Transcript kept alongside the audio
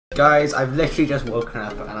Guys, I've literally just woken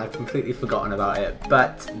up and I've completely forgotten about it,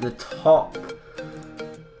 but the top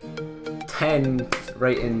 10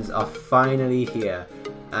 ratings are finally here,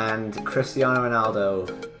 and Cristiano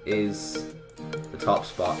Ronaldo is the top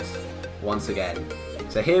spot once again.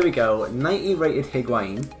 So here we go, 90 rated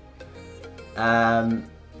Higuain.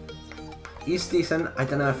 He's decent. I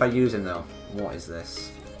don't know if I use him though. What is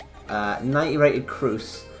this? 90 rated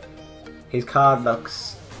Cruz. His card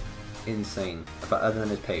looks insane, but other than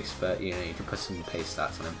his pace, but you know, you can put some pace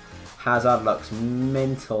stats on him. Hazard looks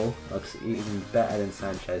mental, looks even better than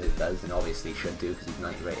Sanchez it does, and obviously should do because he's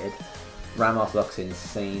 90 rated. Ramos looks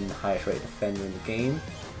insane, the highest rated defender in the game.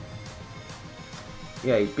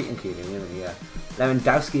 Yeah, he's beaten Keegan, isn't he? Yeah.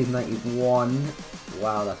 Lewandowski is 91.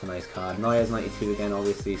 Wow, that's a nice card. Neuer's 92 again,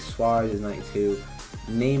 obviously. Suarez is 92.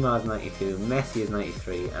 Neymar's 92. Messi is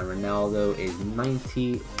 93. And Ronaldo is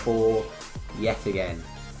 94 yet again.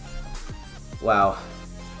 Wow.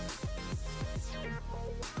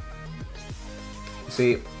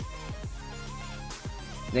 See,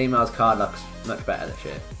 Neymar's card looks much better this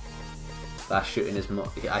year. Last shooting is more.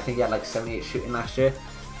 I think he had like 78 shooting last year.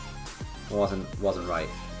 Wasn't right.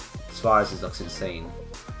 Suarez's looks insane.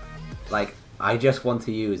 Like, I just want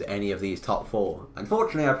to use any of these top 4.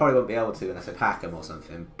 Unfortunately, I probably won't be able to unless I pack them or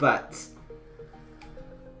something. But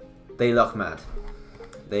they look mad.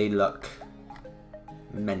 They look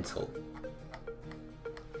mental.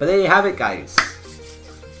 But there you have it, guys.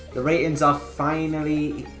 The ratings are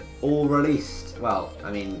finally all released. Well,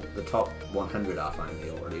 I mean, the top 100 are finally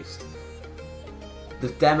all released. The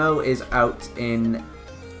demo is out in,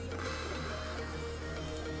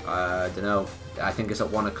 I don't know, I think it's at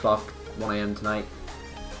 1 AM tonight.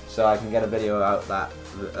 So I can get a video out of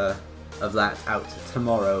that out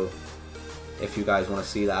tomorrow if you guys want to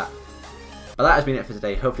see that. But that has been it for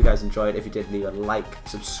today. Hope you guys enjoyed. If you did, leave a like,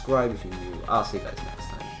 subscribe if you're new. I'll see you guys next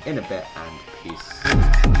time in a bit, and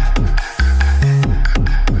peace.